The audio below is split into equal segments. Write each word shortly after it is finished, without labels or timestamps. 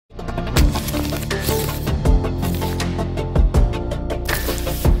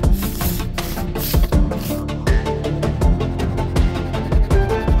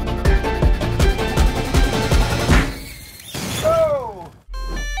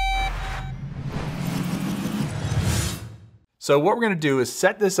So what we're gonna do is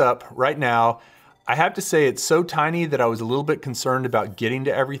set this up right now. I have to say it's so tiny that I was a little bit concerned about getting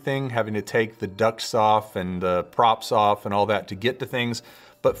to everything, having to take the ducts off and the props off and all that to get to things.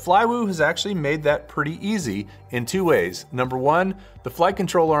 But Flywoo has actually made that pretty easy in two ways. Number one, the flight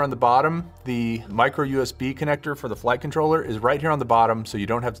controller on the bottom, the micro USB connector for the flight controller is right here on the bottom, so you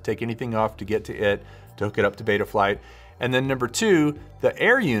don't have to take anything off to get to it, to hook it up to Betaflight. And then number two, the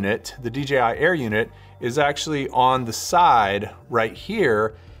air unit, the DJI air unit, is actually on the side right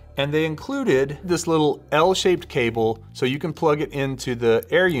here, and they included this little L-shaped cable so you can plug it into the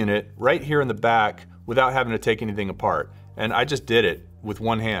air unit right here in the back without having to take anything apart. And I just did it with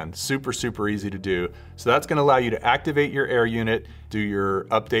one hand. Super, super easy to do. So that's gonna allow you to activate your air unit, do your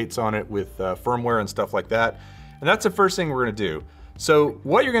updates on it with firmware and stuff like that. And that's the first thing we're gonna do. So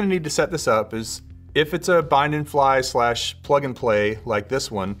what you're gonna need to set this up is, if it's a bind and fly / plug and play like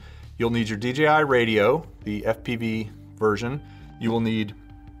this one, you'll need your DJI radio, the FPV version. You will need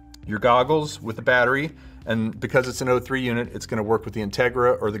your goggles with the battery, and because it's an O3 unit, it's gonna work with the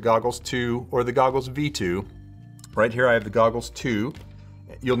Integra or the Goggles 2 or the Goggles V2. Right here I have the Goggles 2.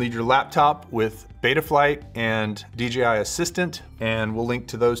 You'll need your laptop with Betaflight and DJI Assistant, and we'll link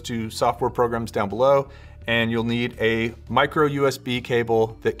to those two software programs down below. And you'll need a micro USB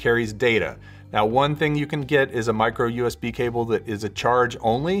cable that carries data. Now, one thing you can get is a micro USB cable that is a charge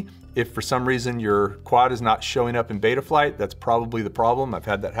only. If for some reason your quad is not showing up in Betaflight, that's probably the problem. I've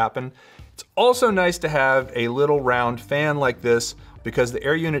had that happen. It's also nice to have a little round fan like this, because the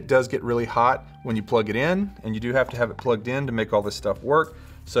air unit does get really hot when you plug it in, and you do have to have it plugged in to make all this stuff work.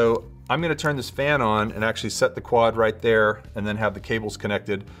 So I'm gonna turn this fan on and actually set the quad right there and then have the cables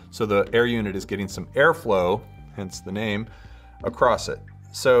connected so the air unit is getting some airflow, hence the name, across it.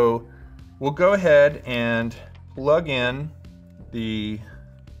 So we'll go ahead and plug in the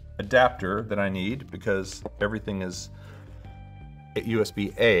adapter that I need, because everything is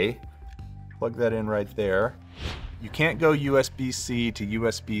USB-A. Plug that in right there. You can't go USB-C to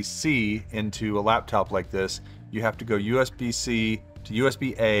USB-C into a laptop like this. You have to go USB-C to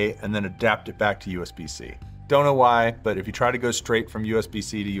USB-A and then adapt it back to USB-C. Don't know why, but if you try to go straight from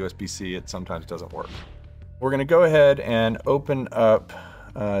USB-C to USB-C, it sometimes doesn't work. We're gonna go ahead and open up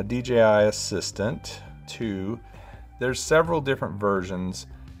DJI Assistant 2. There's several different versions.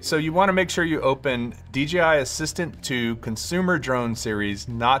 So you wanna make sure you open DJI Assistant 2 Consumer Drone Series,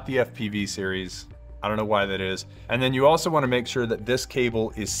 not the FPV series. I don't know why that is. And then you also wanna make sure that this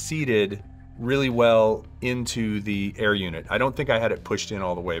cable is seated really well into the air unit. I don't think I had it pushed in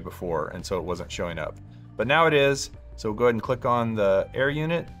all the way before, and so it wasn't showing up. But now it is, so we'll go ahead and click on the air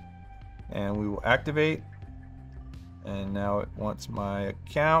unit, and we will activate. And now it wants my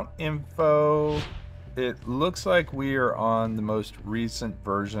account info. It looks like we are on the most recent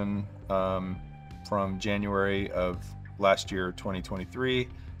version from January of last year, 2023.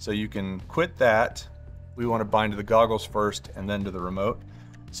 So you can quit that. We want to bind to the goggles first and then to the remote.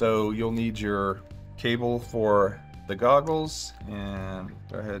 So you'll need your cable for the goggles, and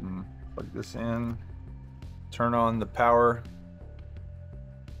go ahead and plug this in. Turn on the power.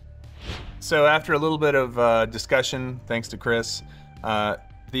 So after a little bit of discussion, thanks to Chris,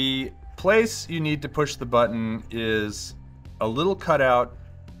 the place you need to push the button is a little cutout.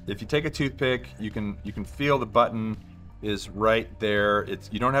 If you take a toothpick, you can feel the button is right there.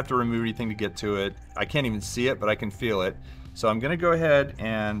 You don't have to remove anything to get to it. I can't even see it, but I can feel it. So I'm gonna go ahead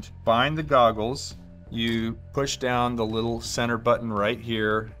and bind the goggles. You push down the little center button right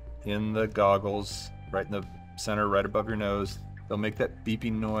here in the goggles, right in the center, right above your nose. They'll make that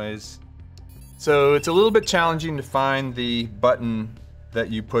beeping noise. So it's a little bit challenging to find the button that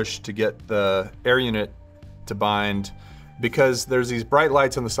you push to get the air unit to bind, because there's these bright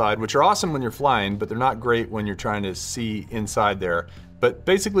lights on the side, which are awesome when you're flying, but they're not great when you're trying to see inside there. But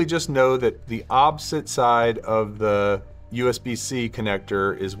basically just know that the opposite side of the USB-C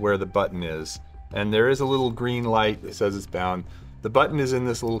connector is where the button is. And there is a little green light that says it's bound. The button is in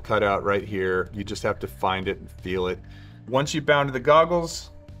this little cutout right here. You just have to find it and feel it. Once you bound to the goggles,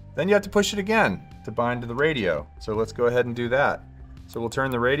 then you have to push it again to bind to the radio. So let's go ahead and do that. So we'll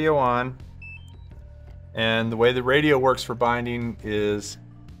turn the radio on. And the way the radio works for binding is,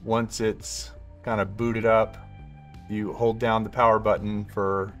 once it's kind of booted up, you hold down the power button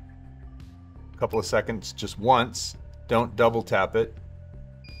for a couple of seconds, just once. Don't double tap it.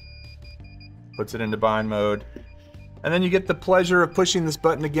 Puts it into bind mode. And then you get the pleasure of pushing this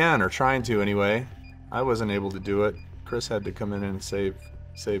button again, or trying to anyway. I wasn't able to do it. Chris had to come in and save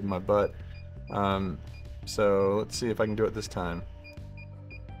my butt. So let's see if I can do it this time.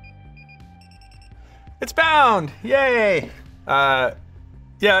 It's bound! Yay!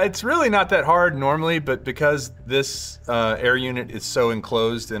 Yeah, it's really not that hard normally, but because this air unit is so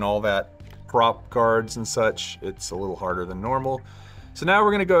enclosed in all that prop guards and such, it's a little harder than normal. So now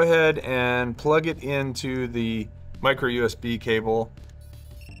we're gonna go ahead and plug it into the micro USB cable.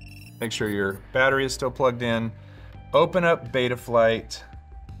 Make sure your battery is still plugged in. Open up Betaflight.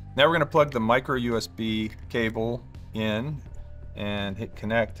 Now we're gonna plug the micro USB cable in and hit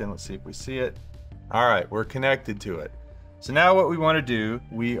connect, and let's see if we see it. All right, we're connected to it. So now what we want to do,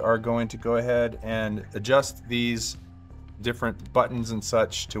 we are going to go ahead and adjust these different buttons and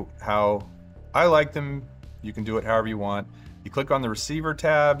such to how I like them. You can do it however you want. You click on the receiver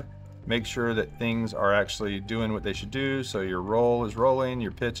tab, make sure that things are actually doing what they should do. So your roll is rolling,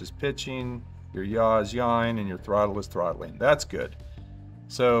 your pitch is pitching, your yaw is yawing, and your throttle is throttling. That's good.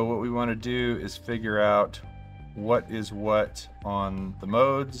 So what we want to do is figure out what is what on the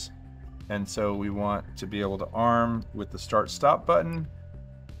modes. And so we want to be able to arm with the start stop button.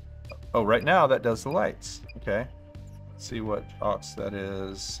 Oh, right now that does the lights. Okay, let's see what aux that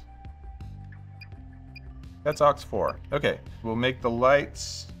is. That's aux 4. Okay, we'll make the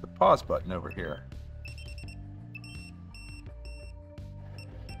lights the pause button over here.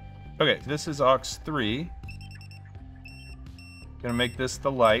 Okay, this is aux 3. Gonna make this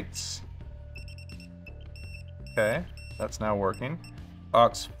the lights. Okay, that's now working.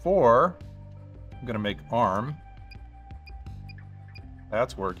 Aux 4, I'm gonna make arm.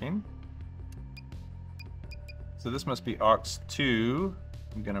 That's working. So this must be aux 2.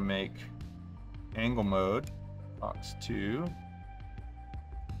 I'm gonna make angle mode, aux 2.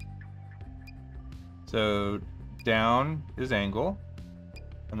 So down is angle,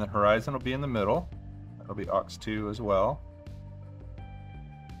 and then horizon will be in the middle. That'll be aux 2 as well.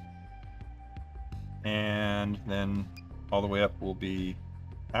 And then all the way up will be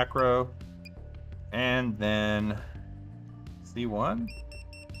acro, and then C1.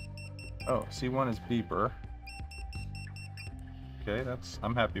 Oh, C1 is beeper. Okay,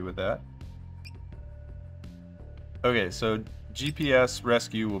 I'm happy with that. Okay, so GPS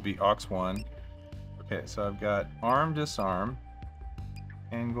rescue will be aux 1. Okay, so I've got arm, disarm,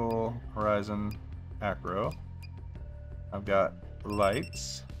 angle, horizon, acro. I've got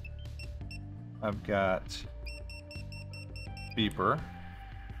lights. I've got beeper,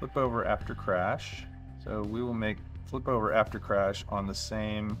 flip over after crash. So we will make flip over after crash on the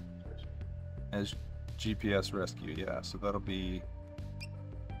same as GPS rescue. Yeah, so that'll be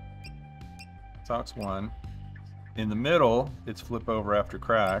aux 1. In the middle, it's flip over after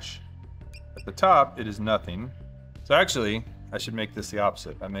crash. At the top, it is nothing. So actually, I should make this the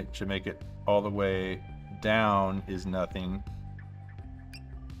opposite. Should make it all the way down is nothing.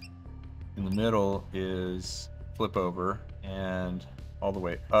 In the middle is flip over, and all the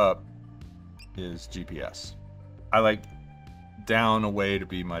way up is GPS. I like down away to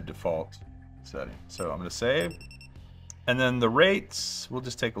be my default setting. So I'm gonna save. And then the rates, we'll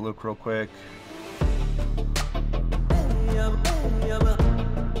just take a look real quick.